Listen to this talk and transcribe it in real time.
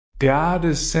God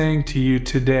is saying to you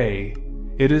today,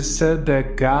 it is said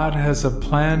that God has a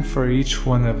plan for each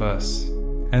one of us,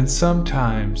 and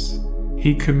sometimes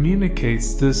He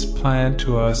communicates this plan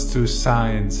to us through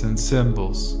signs and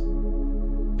symbols.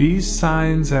 These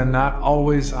signs are not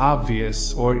always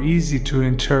obvious or easy to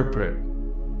interpret,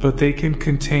 but they can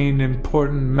contain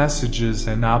important messages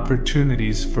and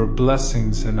opportunities for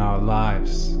blessings in our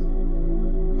lives.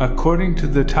 According to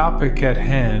the topic at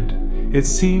hand, it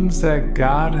seems that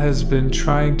God has been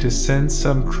trying to send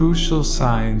some crucial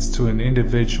signs to an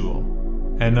individual,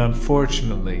 and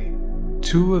unfortunately,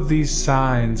 2 of these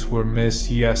signs were missed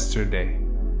yesterday.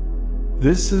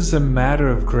 This is a matter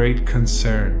of great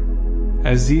concern,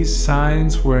 as these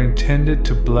signs were intended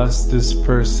to bless this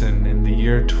person in the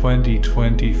year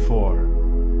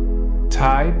 2024.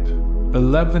 Type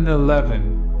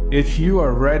 1111 if you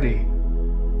are ready.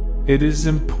 It is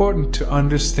important to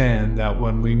understand that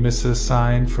when we miss a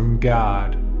sign from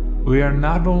God, we are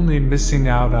not only missing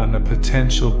out on a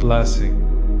potential blessing,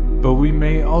 but we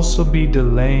may also be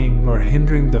delaying or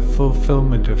hindering the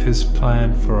fulfillment of His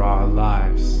plan for our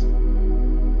lives.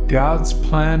 God's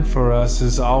plan for us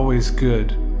is always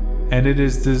good, and it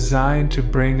is designed to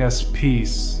bring us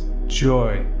peace,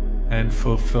 joy, and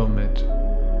fulfillment.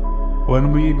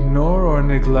 When we ignore or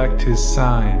neglect His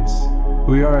signs,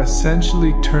 we are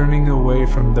essentially turning away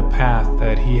from the path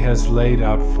that He has laid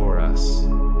out for us.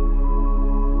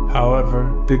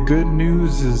 However, the good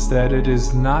news is that it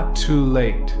is not too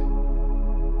late.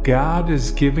 God is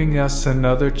giving us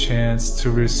another chance to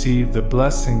receive the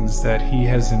blessings that He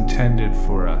has intended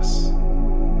for us.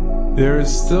 There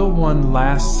is still one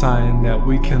last sign that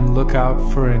we can look out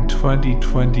for in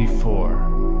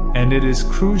 2024, and it is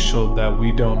crucial that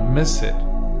we don't miss it.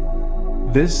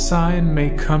 This sign may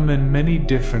come in many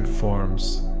different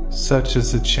forms, such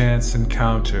as a chance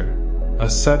encounter, a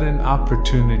sudden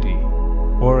opportunity,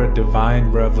 or a divine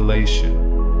revelation.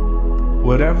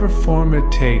 Whatever form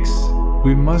it takes,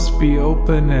 we must be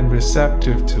open and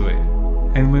receptive to it,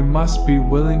 and we must be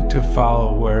willing to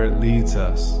follow where it leads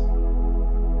us.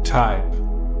 Type,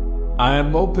 I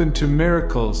am open to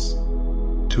miracles,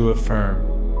 to affirm.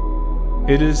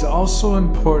 It is also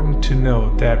important to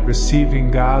note that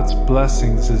receiving God's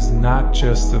blessings is not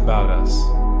just about us.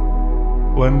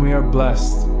 When we are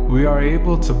blessed, we are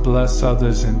able to bless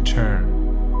others in turn.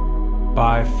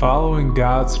 By following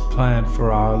God's plan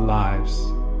for our lives,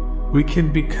 we can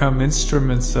become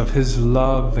instruments of His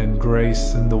love and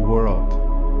grace in the world.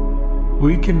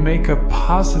 We can make a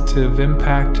positive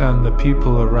impact on the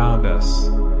people around us,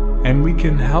 and we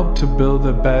can help to build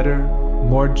a better,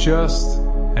 more just,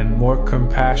 and more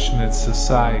compassionate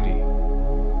society.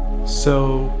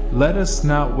 So, let us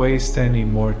not waste any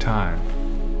more time.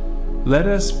 Let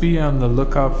us be on the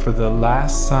lookout for the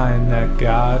last sign that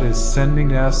God is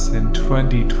sending us in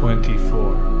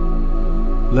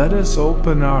 2024. Let us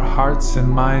open our hearts and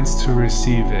minds to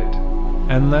receive it,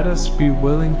 and let us be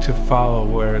willing to follow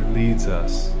where it leads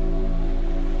us.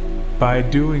 By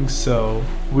doing so,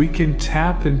 we can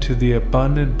tap into the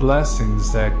abundant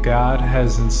blessings that God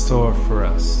has in store for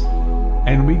us,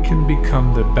 and we can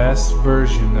become the best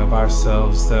version of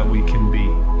ourselves that we can be.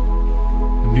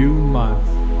 New month,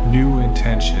 new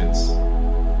intentions.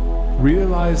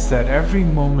 Realize that every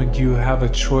moment you have a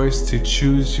choice to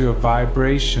choose your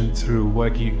vibration through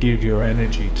what you give your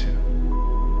energy to.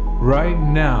 Right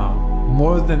now,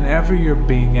 more than ever, you're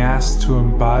being asked to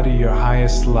embody your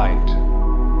highest light.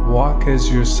 Walk as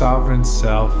your sovereign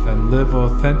self and live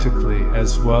authentically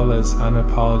as well as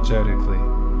unapologetically.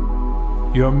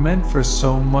 You're meant for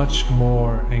so much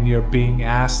more, and you're being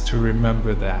asked to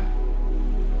remember that.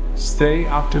 Stay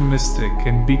optimistic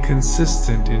and be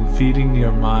consistent in feeding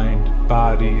your mind,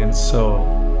 body, and soul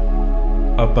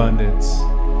abundance.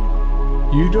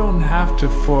 You don't have to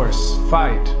force,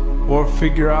 fight, or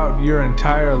figure out your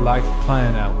entire life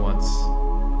plan at once.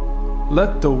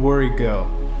 Let the worry go.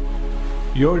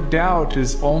 Your doubt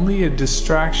is only a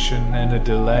distraction and a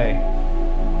delay.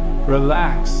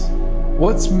 Relax.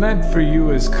 What's meant for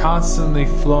you is constantly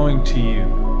flowing to you.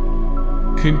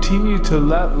 Continue to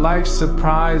let life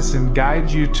surprise and guide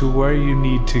you to where you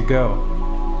need to go.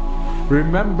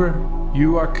 Remember,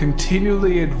 you are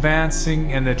continually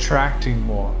advancing and attracting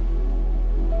more.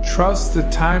 Trust the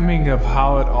timing of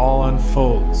how it all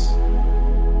unfolds.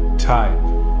 Type,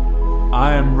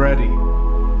 I am ready,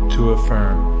 to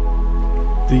affirm.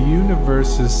 The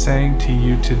universe is saying to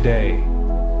you today,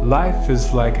 life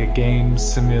is like a game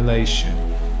simulation.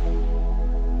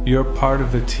 You're part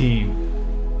of a team.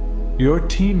 Your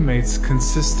teammates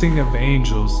consisting of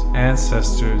angels,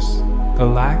 ancestors,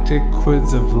 galactic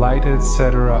quids of light,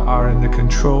 etc. are in the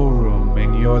control room,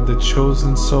 and you're the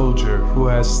chosen soldier who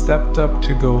has stepped up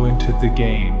to go into the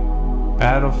game,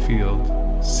 battlefield,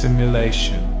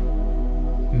 simulation.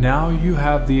 Now you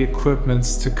have the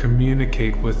equipments to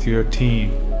communicate with your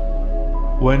team.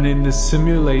 When in the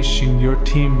simulation, your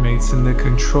teammates in the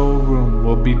control room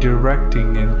will be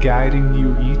directing and guiding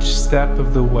you each step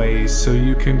of the way so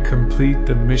you can complete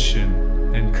the mission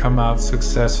and come out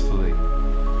successfully.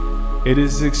 It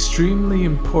is extremely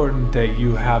important that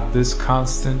you have this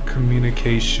constant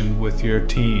communication with your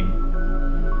team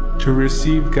to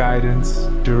receive guidance,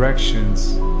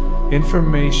 directions,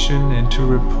 information, and to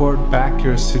report back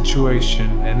your situation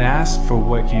and ask for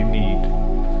what you need.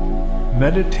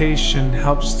 Meditation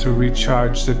helps to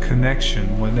recharge the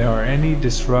connection when there are any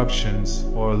disruptions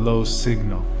or low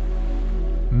signal.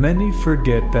 Many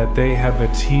forget that they have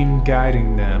a team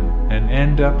guiding them and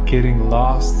end up getting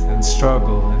lost and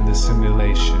struggle in the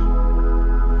simulation.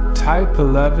 Type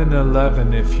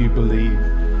 1111 if you believe.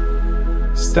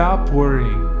 Stop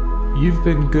worrying. You've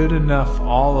been good enough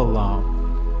all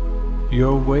along.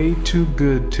 You're way too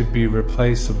good to be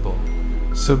replaceable,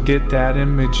 so get that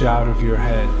image out of your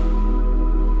head.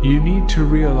 You need to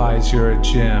realize you're a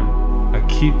gem, a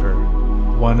keeper,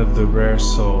 one of the rare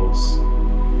souls.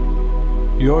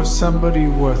 You're somebody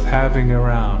worth having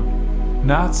around,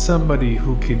 not somebody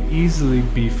who can easily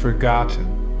be forgotten.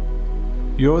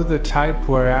 You're the type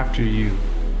where after you,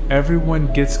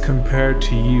 everyone gets compared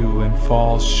to you and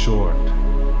falls short.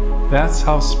 That's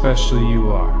how special you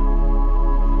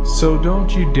are. So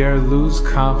don't you dare lose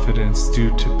confidence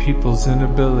due to people's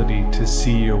inability to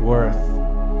see your worth.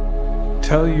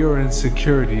 Tell your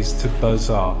insecurities to buzz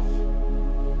off.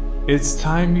 It's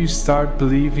time you start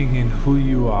believing in who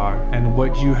you are and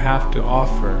what you have to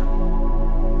offer.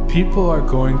 People are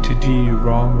going to do you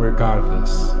wrong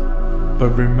regardless,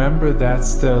 but remember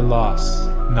that's their loss,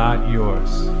 not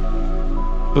yours.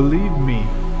 Believe me,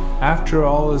 after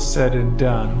all is said and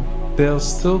done, they'll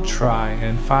still try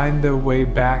and find their way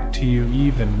back to you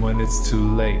even when it's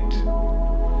too late.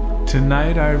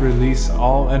 Tonight I release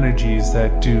all energies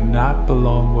that do not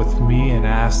belong with me and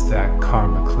ask that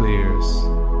karma clears.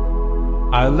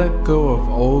 I let go of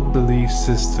old belief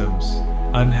systems,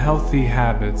 unhealthy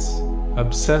habits,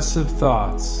 obsessive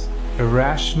thoughts,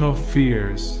 irrational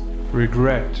fears,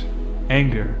 regret,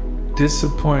 anger,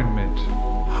 disappointment,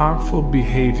 harmful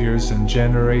behaviors, and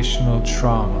generational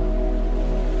trauma.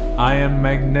 I am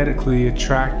magnetically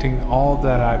attracting all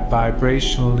that I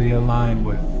vibrationally align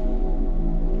with.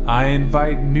 I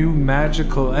invite new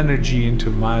magical energy into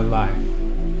my life.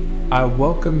 I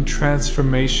welcome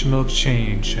transformational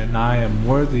change, and I am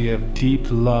worthy of deep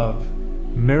love,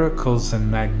 miracles,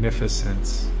 and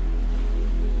magnificence.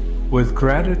 With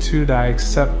gratitude, I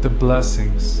accept the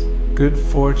blessings, good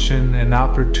fortune, and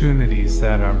opportunities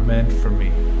that are meant for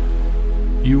me.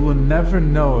 You will never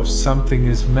know if something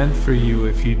is meant for you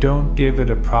if you don't give it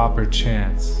a proper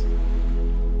chance.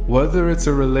 Whether it's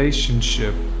a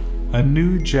relationship, a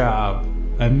new job,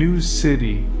 a new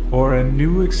city, or a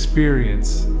new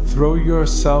experience, throw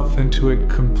yourself into it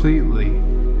completely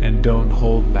and don't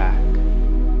hold back.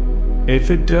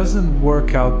 If it doesn't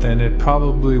work out, then it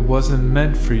probably wasn't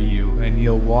meant for you, and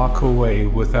you'll walk away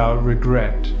without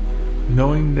regret,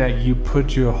 knowing that you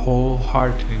put your whole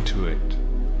heart into it.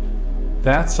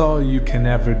 That's all you can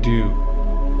ever do.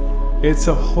 It's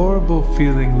a horrible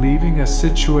feeling leaving a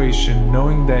situation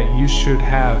knowing that you should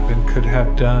have and could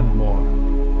have done more.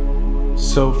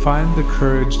 So find the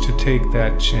courage to take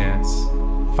that chance.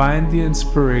 Find the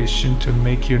inspiration to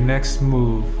make your next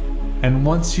move, and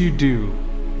once you do,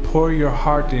 pour your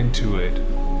heart into it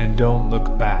and don't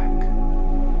look back.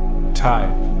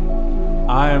 Type,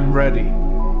 I am ready,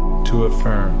 to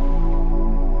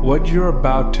affirm. What you're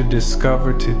about to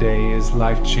discover today is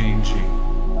life-changing.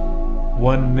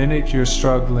 1 minute you're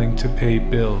struggling to pay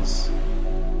bills,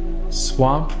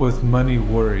 swamped with money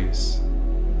worries,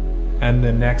 and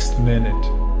the next minute,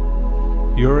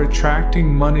 you're attracting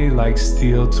money like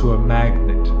steel to a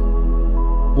magnet.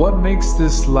 What makes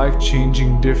this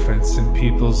life-changing difference in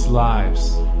people's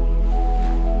lives?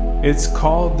 It's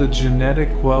called the genetic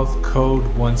wealth code.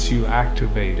 Once you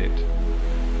activate it,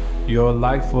 your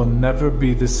life will never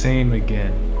be the same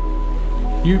again.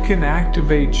 You can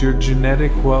activate your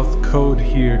genetic wealth code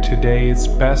here today. It's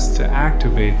best to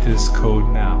activate this code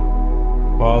now,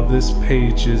 while this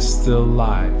page is still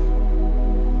live.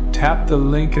 Tap the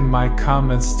link in my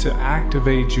comments to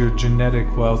activate your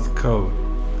genetic wealth code.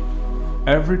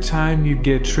 Every time you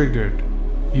get triggered,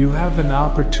 you have an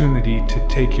opportunity to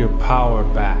take your power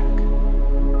back.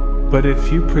 But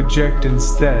if you project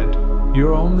instead,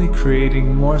 you're only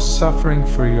creating more suffering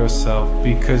for yourself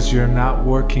because you're not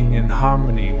working in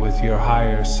harmony with your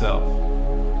higher self.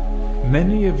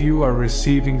 Many of you are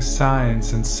receiving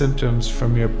signs and symptoms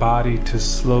from your body to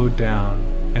slow down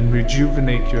and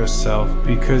rejuvenate yourself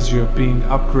because you're being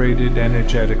upgraded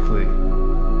energetically.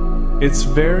 It's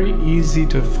very easy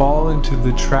to fall into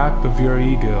the trap of your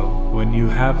ego when you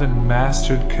haven't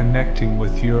mastered connecting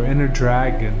with your inner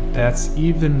dragon that's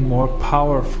even more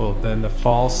powerful than the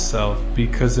false self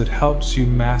because it helps you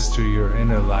master your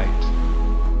inner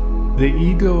light. The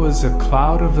ego is a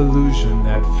cloud of illusion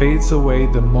that fades away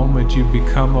the moment you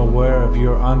become aware of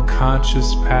your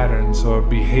unconscious patterns or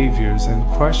behaviors and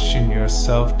question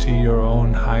yourself to your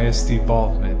own highest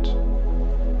evolvement.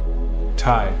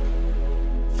 Type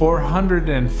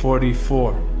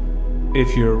 444.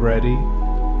 If you're ready,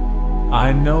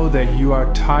 I know that you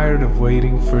are tired of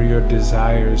waiting for your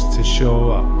desires to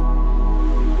show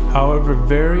up. However,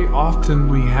 very often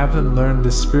we haven't learned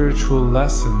the spiritual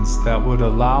lessons that would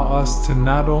allow us to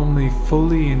not only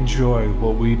fully enjoy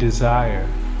what we desire,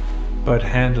 but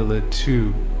handle it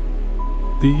too.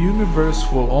 The universe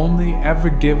will only ever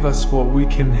give us what we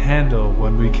can handle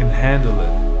when we can handle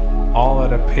it, all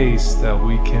at a pace that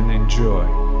we can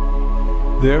enjoy.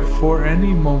 Therefore,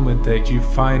 any moment that you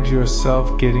find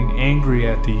yourself getting angry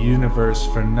at the universe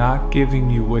for not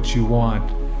giving you what you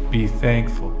want, be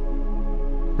thankful.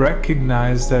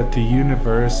 Recognize that the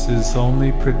universe is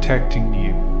only protecting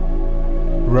you.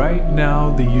 Right now,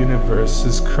 the universe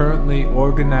is currently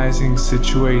organizing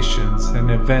situations and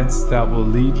events that will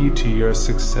lead you to your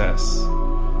success,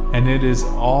 and it is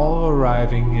all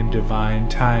arriving in divine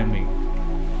timing.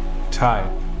 Type,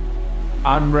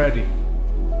 I'm ready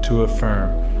to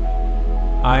affirm.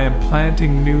 I am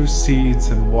planting new seeds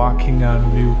and walking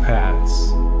on new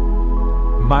paths.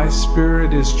 My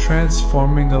spirit is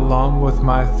transforming along with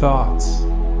my thoughts,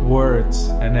 words,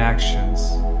 and actions.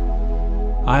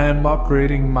 I am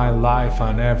upgrading my life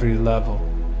on every level.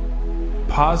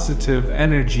 Positive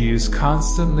energy is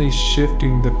constantly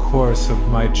shifting the course of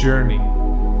my journey.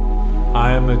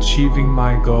 I am achieving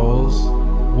my goals,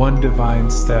 one divine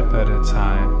step at a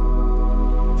time.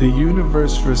 The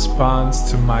universe responds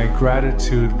to my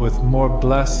gratitude with more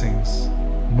blessings,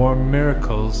 more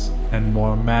miracles, and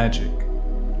more magic.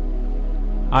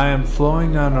 I am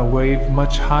flowing on a wave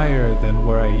much higher than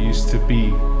where I used to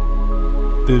be.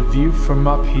 The view from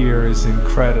up here is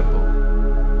incredible.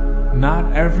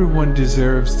 Not everyone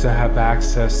deserves to have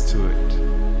access to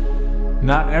it.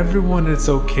 Not everyone is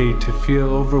okay to feel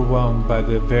overwhelmed by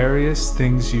the various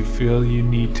things you feel you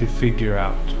need to figure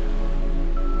out.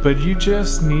 But you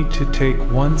just need to take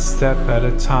one step at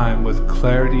a time with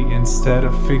clarity instead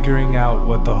of figuring out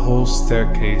what the whole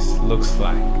staircase looks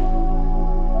like.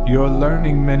 You're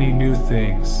learning many new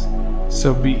things,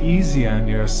 so be easy on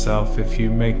yourself if you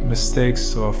make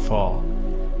mistakes or fall.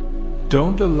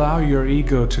 Don't allow your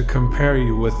ego to compare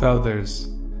you with others.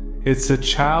 It's a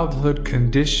childhood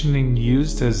conditioning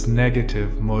used as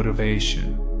negative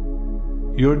motivation.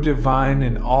 You're divine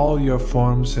in all your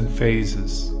forms and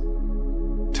phases.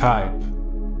 Type,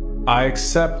 I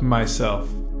accept myself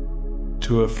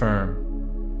to affirm.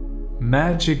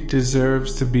 Magic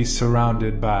deserves to be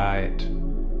surrounded by it.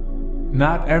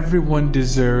 Not everyone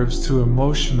deserves to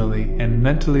emotionally and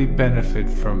mentally benefit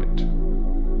from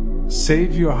it.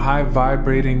 Save your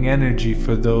high-vibrating energy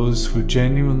for those who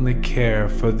genuinely care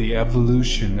for the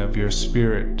evolution of your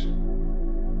spirit.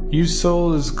 Your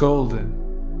soul is golden.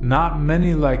 Not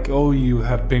many like you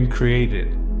have been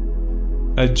created.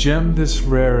 A gem this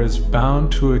rare is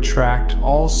bound to attract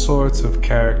all sorts of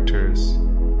characters.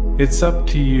 It's up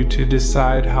to you to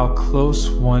decide how close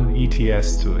one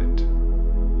gets to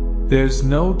it. There's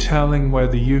no telling where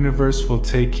the universe will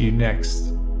take you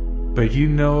next, but you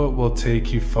know it will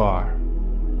take you far.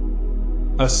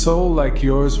 A soul like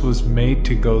yours was made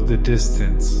to go the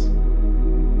distance.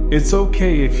 It's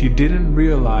okay if you didn't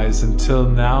realize until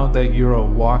now that you're a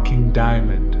walking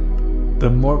diamond. The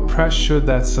more pressure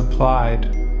that's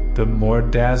applied, the more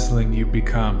dazzling you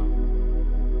become.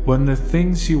 When the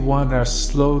things you want are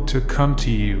slow to come to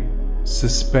you,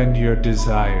 suspend your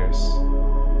desires.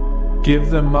 Give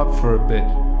them up for a bit.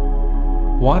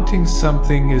 Wanting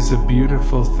something is a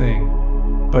beautiful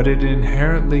thing, but it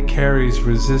inherently carries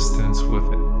resistance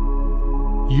with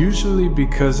it. Usually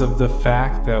because of the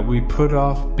fact that we put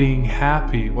off being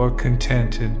happy or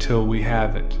content until we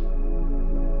have it.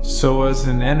 So as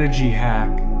an energy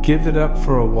hack, give it up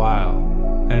for a while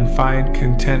and find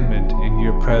contentment in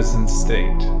your present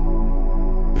state.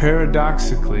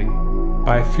 Paradoxically,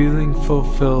 by feeling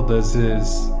fulfilled as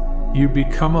is, you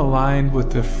become aligned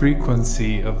with the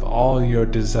frequency of all your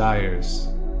desires.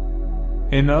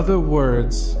 In other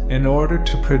words, in order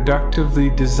to productively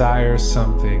desire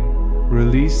something,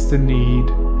 release the need,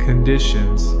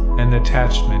 conditions, and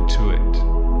attachment to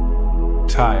it.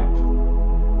 Type,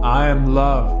 I am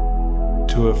love,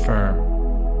 to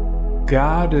affirm.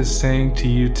 God is saying to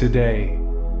you today,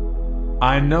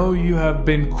 I know you have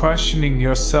been questioning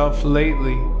yourself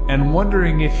lately and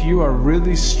wondering if you are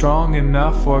really strong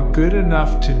enough or good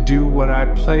enough to do what I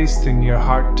placed in your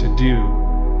heart to do.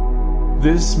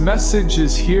 This message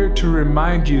is here to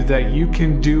remind you that you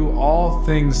can do all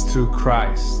things through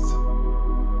Christ.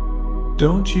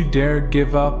 Don't you dare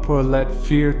give up or let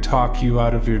fear talk you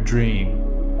out of your dream.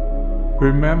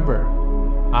 Remember,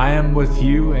 I am with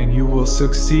you and you will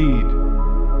succeed.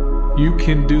 You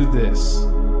can do this.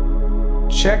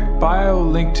 Check bio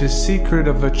link to Secret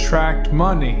of Attract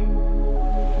Money.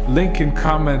 Link in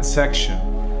comment section.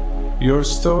 Your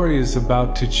story is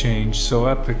about to change so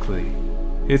epically.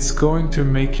 It's going to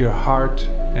make your heart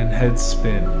and head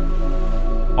spin.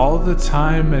 All the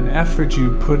time and effort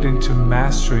you put into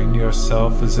mastering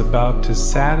yourself is about to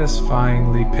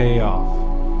satisfyingly pay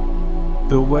off.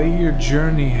 The way your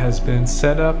journey has been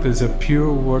set up is a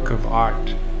pure work of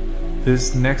art.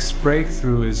 This next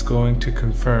breakthrough is going to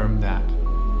confirm that.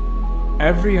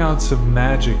 Every ounce of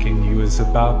magic in you is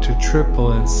about to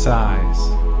triple in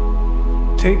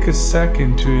size. Take a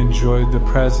second to enjoy the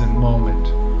present moment.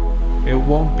 It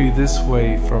won't be this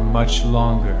way for much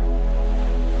longer.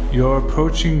 You're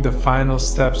approaching the final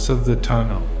steps of the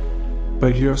tunnel,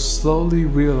 but you're slowly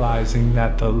realizing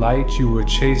that the light you were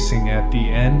chasing at the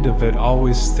end of it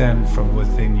always stemmed from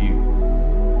within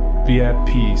you. Be at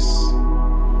peace.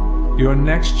 Your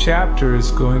next chapter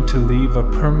is going to leave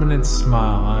a permanent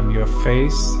smile on your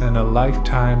face and a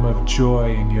lifetime of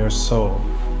joy in your soul.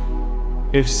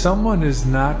 If someone is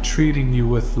not treating you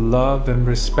with love and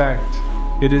respect,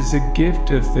 it is a gift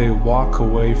if they walk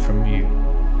away from you.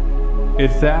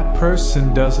 If that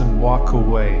person doesn't walk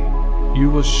away, you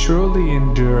will surely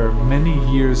endure many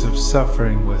years of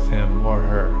suffering with him or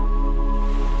her.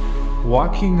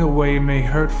 Walking away may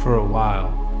hurt for a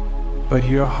while, but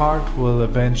your heart will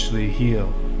eventually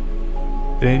heal.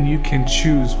 Then you can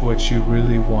choose what you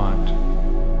really want.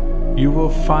 You will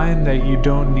find that you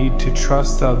don't need to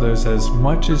trust others as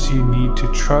much as you need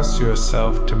to trust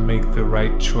yourself to make the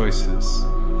right choices.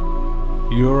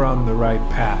 You're on the right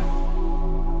path.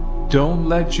 Don't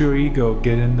let your ego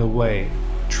get in the way.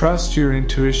 Trust your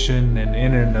intuition and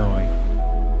inner knowing.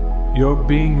 You're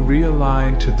being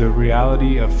realigned to the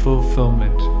reality of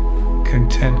fulfillment,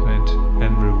 contentment,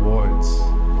 and rewards.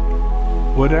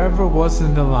 Whatever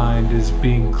wasn't aligned is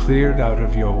being cleared out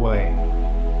of your way.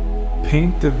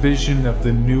 Paint the vision of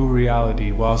the new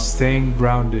reality while staying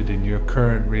grounded in your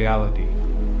current reality.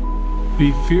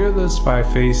 Be fearless by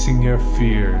facing your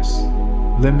fears,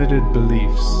 limited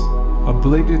beliefs,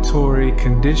 obligatory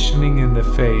conditioning in the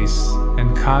face,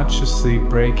 and consciously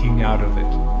breaking out of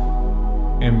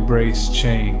it. Embrace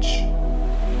change.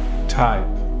 Type,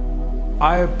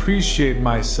 I appreciate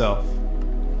myself,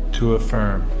 to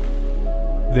affirm.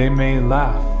 They may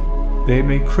laugh, they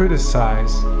may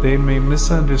criticize, they may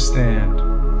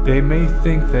misunderstand, they may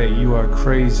think that you are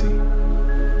crazy,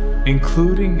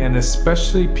 including and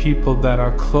especially people that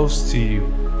are close to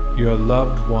you, your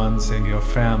loved ones and your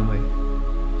family.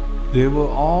 They will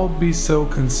all be so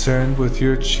concerned with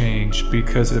your change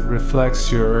because it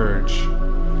reflects your urge,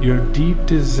 your deep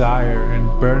desire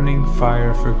and burning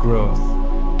fire for growth,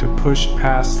 to push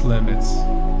past limits,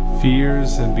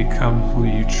 fears and become who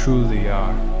you truly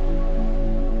are.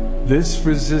 This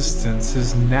resistance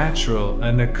is natural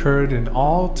and occurred in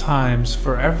all times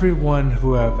for everyone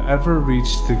who have ever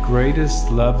reached the greatest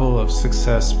level of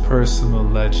success. Personal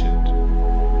legend.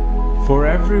 For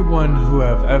everyone who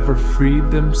have ever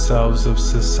freed themselves of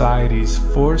society's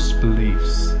forced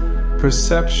beliefs,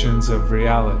 perceptions of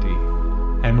reality,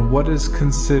 and what is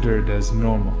considered as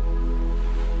normal.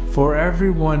 For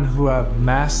everyone who have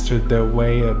mastered their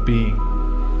way of being.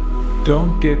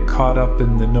 Don't get caught up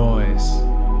in the noise.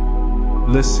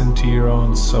 Listen to your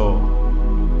own soul.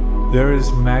 There is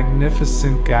a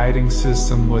magnificent guiding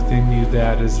system within you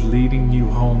that is leading you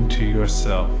home to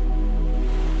yourself.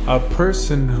 A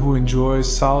person who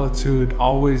enjoys solitude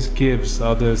always gives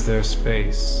others their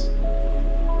space.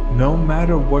 No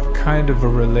matter what kind of a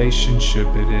relationship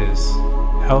it is,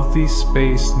 healthy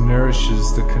space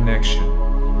nourishes the connection.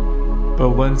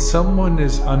 But when someone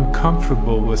is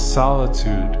uncomfortable with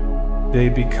solitude, they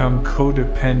become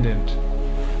codependent.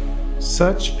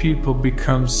 Such people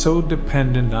become so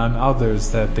dependent on others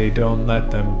that they don't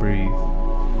let them breathe.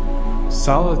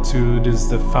 Solitude is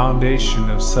the foundation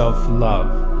of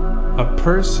self-love. A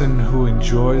person who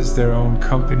enjoys their own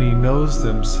company knows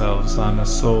themselves on a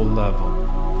soul level.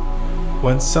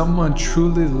 When someone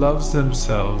truly loves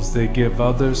themselves, they give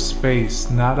others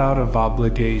space not out of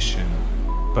obligation,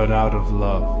 but out of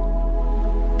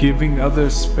love. Giving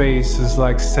others space is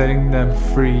like setting them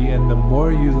free, and the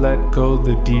more you let go,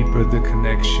 the deeper the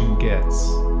connection gets.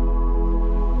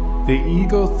 The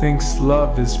ego thinks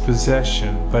love is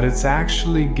possession, but it's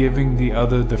actually giving the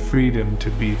other the freedom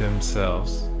to be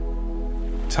themselves.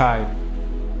 Type,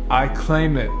 I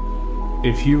claim it,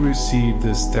 if you receive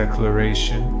this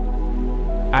declaration.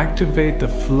 Activate the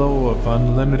flow of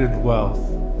unlimited wealth,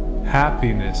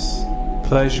 happiness,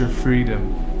 pleasure,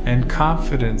 freedom, and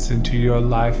confidence into your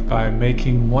life by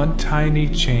making one tiny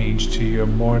change to your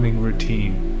morning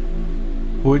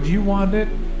routine. Would you want it?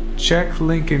 Check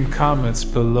link in comments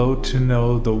below to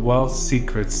know the wealth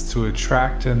secrets to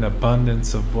attract an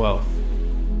abundance of wealth.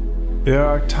 There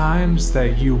are times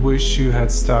that you wish you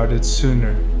had started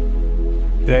sooner,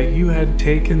 that you had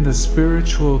taken the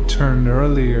spiritual turn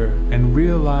earlier and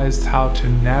realized how to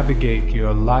navigate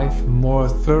your life more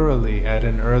thoroughly at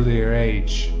an earlier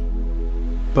age.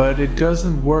 But it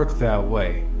doesn't work that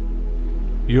way.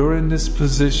 You're in this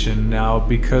position now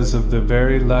because of the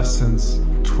very lessons,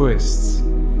 twists,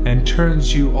 and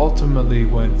turns you ultimately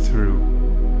went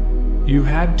through. You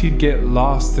had to get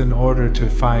lost in order to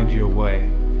find your way.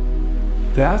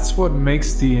 That's what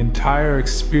makes the entire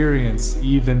experience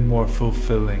even more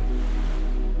fulfilling.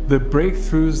 The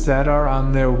breakthroughs that are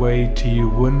on their way to you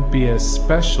wouldn't be as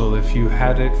special if you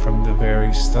had it from the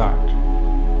very start.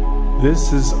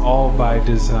 This is all by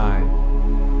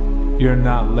design. You're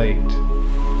not late.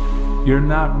 You're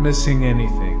not missing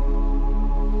anything.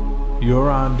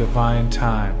 You're on divine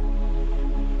time.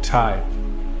 Type,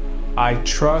 I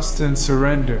trust and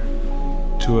surrender,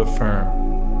 to affirm.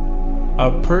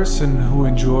 A person who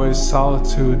enjoys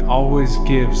solitude always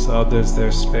gives others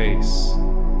their space.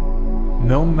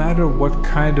 No matter what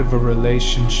kind of a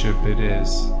relationship it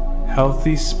is,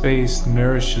 healthy space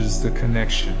nourishes the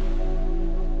connection.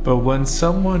 But when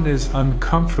someone is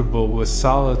uncomfortable with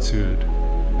solitude,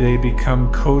 they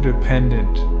become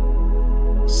codependent.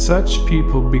 Such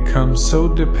people become so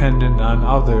dependent on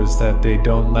others that they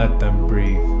don't let them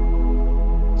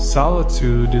breathe.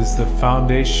 Solitude is the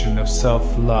foundation of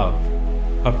self-love.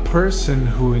 A person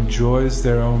who enjoys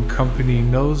their own company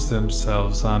knows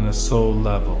themselves on a soul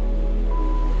level.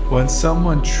 When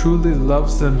someone truly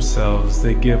loves themselves,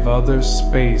 they give others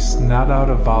space not out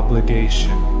of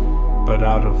obligation, but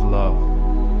out of love.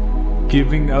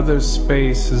 Giving others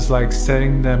space is like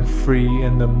setting them free,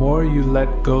 and the more you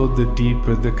let go, the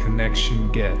deeper the connection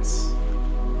gets.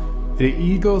 The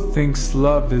ego thinks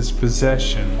love is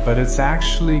possession, but it's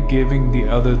actually giving the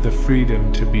other the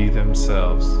freedom to be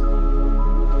themselves.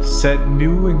 Set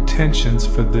new intentions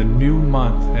for the new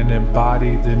month and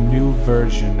embody the new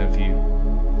version of you.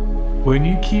 When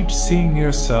you keep seeing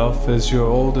yourself as your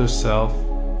older self,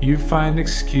 you find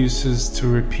excuses to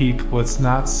repeat what's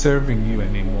not serving you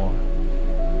anymore.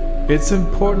 It's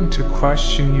important to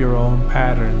question your own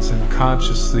patterns and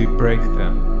consciously break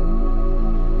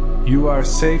them. You are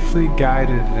safely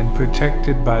guided and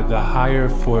protected by the higher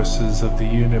forces of the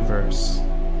universe.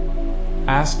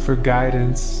 Ask for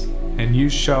guidance, and you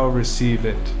shall receive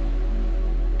it.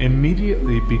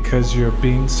 Immediately, because you're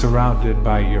being surrounded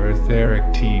by your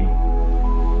etheric team.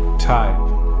 Type,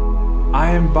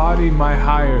 I embody my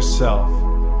higher self,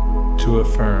 to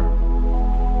affirm.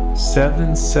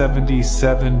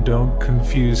 777 Don't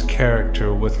confuse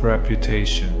character with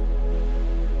reputation.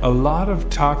 A lot of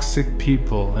toxic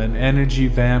people and energy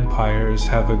vampires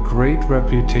have a great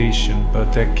reputation,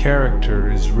 but their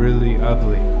character is really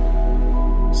ugly.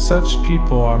 Such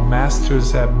people are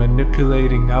masters at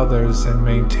manipulating others and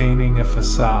maintaining a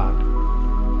facade.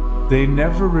 They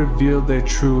never reveal their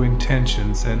true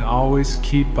intentions and always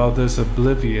keep others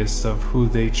oblivious of who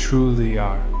they truly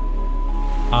are.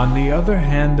 On the other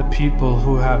hand, the people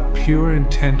who have pure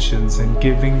intentions and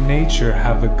giving nature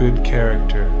have a good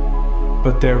character,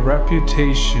 but their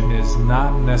reputation is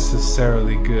not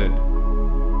necessarily good,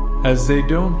 as they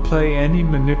don't play any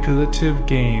manipulative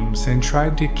games and try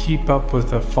to keep up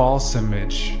with a false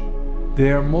image.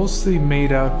 They are mostly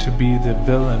made out to be the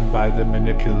villain by the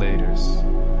manipulators.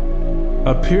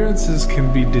 Appearances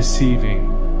can be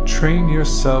deceiving. Train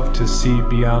yourself to see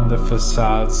beyond the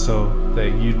facade so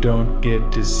that you don't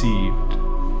get deceived.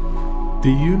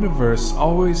 The universe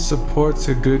always supports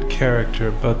a good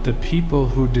character, but the people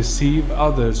who deceive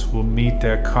others will meet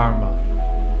their karma.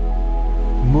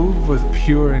 Move with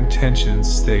pure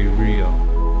intentions, stay real.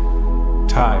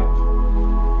 Type,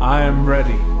 I am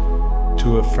ready,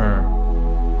 to affirm.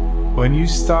 When you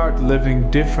start living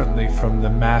differently from the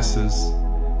masses,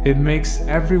 it makes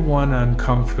everyone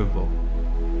uncomfortable.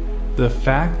 The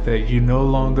fact that you no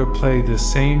longer play the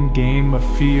same game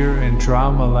of fear and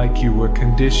drama like you were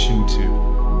conditioned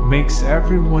to makes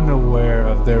everyone aware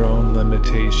of their own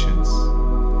limitations.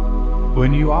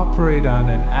 When you operate on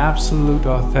an absolute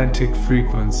authentic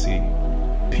frequency,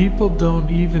 people don't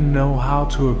even know how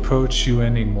to approach you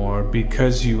anymore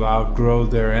because you outgrow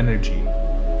their energy.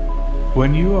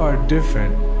 When you are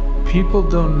different, people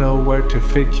don't know where to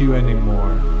fit you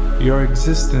anymore. Your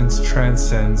existence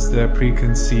transcends their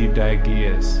preconceived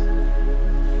ideas.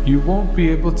 You won't be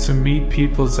able to meet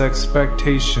people's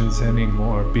expectations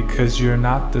anymore because you're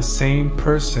not the same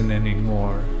person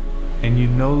anymore, and you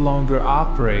no longer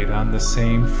operate on the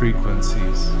same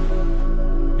frequencies.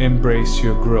 Embrace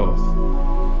your growth.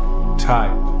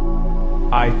 Type,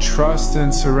 I trust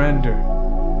and surrender,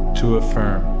 to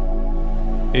affirm.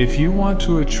 If you want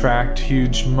to attract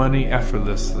huge money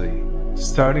effortlessly,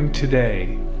 starting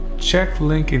today, check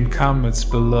link in comments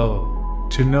below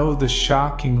to know the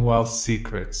shocking wealth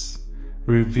secrets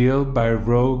revealed by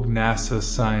rogue NASA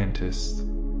scientists.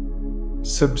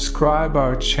 Subscribe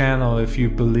our channel if you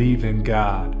believe in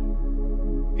God.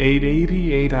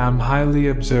 888 I'm highly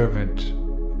observant,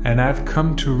 and I've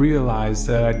come to realize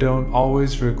that I don't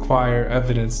always require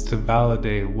evidence to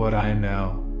validate what I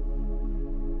know.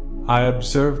 I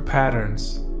observe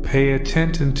patterns, pay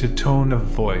attention to tone of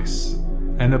voice,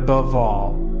 and above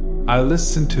all, I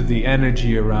listen to the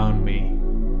energy around me.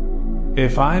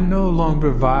 If I no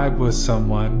longer vibe with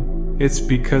someone, it's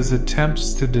because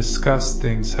attempts to discuss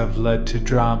things have led to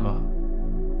drama.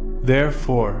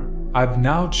 Therefore, I've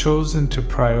now chosen to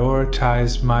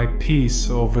prioritize my peace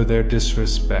over their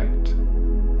disrespect.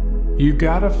 You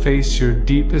gotta face your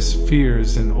deepest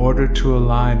fears in order to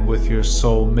align with your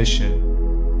soul mission.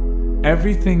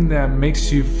 Everything that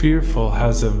makes you fearful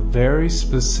has a very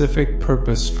specific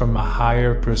purpose from a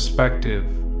higher perspective.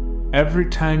 Every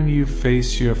time you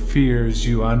face your fears,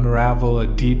 you unravel a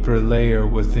deeper layer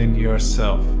within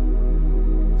yourself.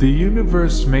 The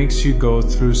universe makes you go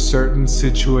through certain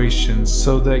situations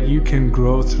so that you can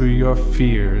grow through your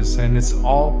fears, and it's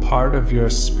all part of your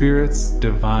spirit's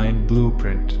divine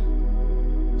blueprint.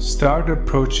 Start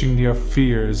approaching your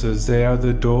fears as they are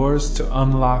the doors to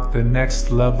unlock the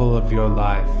next level of your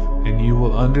life, and you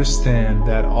will understand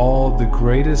that all the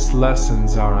greatest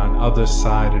lessons are on the other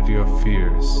side of your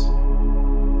fears.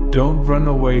 Don't run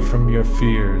away from your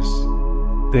fears.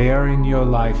 They are in your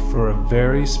life for a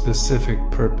very specific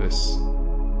purpose.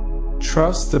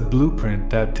 Trust the blueprint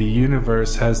that the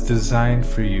universe has designed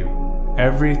for you.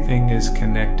 Everything is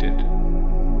connected.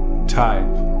 Type,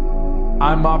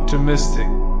 I'm optimistic,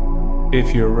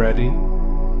 if you're ready.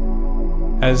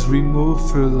 As we move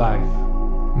through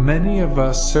life, many of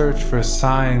us search for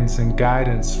signs and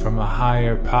guidance from a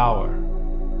higher power.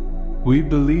 We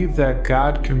believe that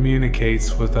God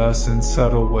communicates with us in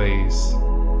subtle ways,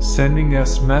 sending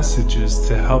us messages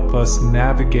to help us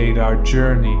navigate our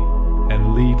journey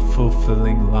and lead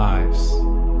fulfilling lives.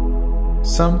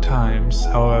 Sometimes,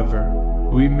 however,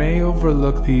 we may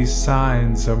overlook these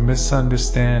signs or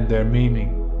misunderstand their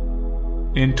meaning.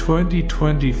 In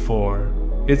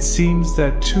 2024, it seems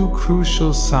that two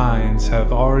crucial signs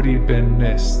have already been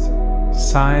missed,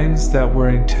 signs that were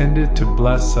intended to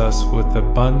bless us with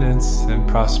abundance and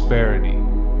prosperity.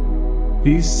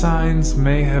 These signs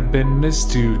may have been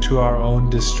missed due to our own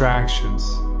distractions,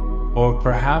 or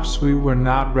perhaps we were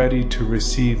not ready to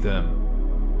receive them.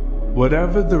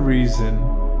 Whatever the reason,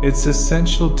 it's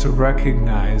essential to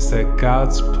recognize that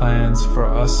God's plans for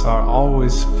us are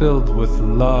always filled with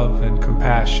love and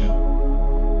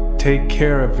compassion. Take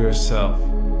care of yourself.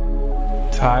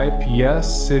 Type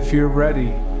yes if you're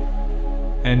ready,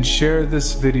 and share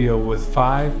this video with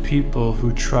 5 people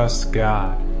who trust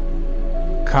God.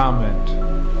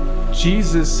 Comment,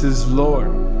 Jesus is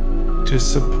Lord. To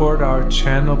support our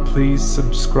channel, please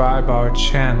subscribe our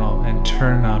channel and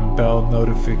turn on bell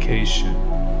notification.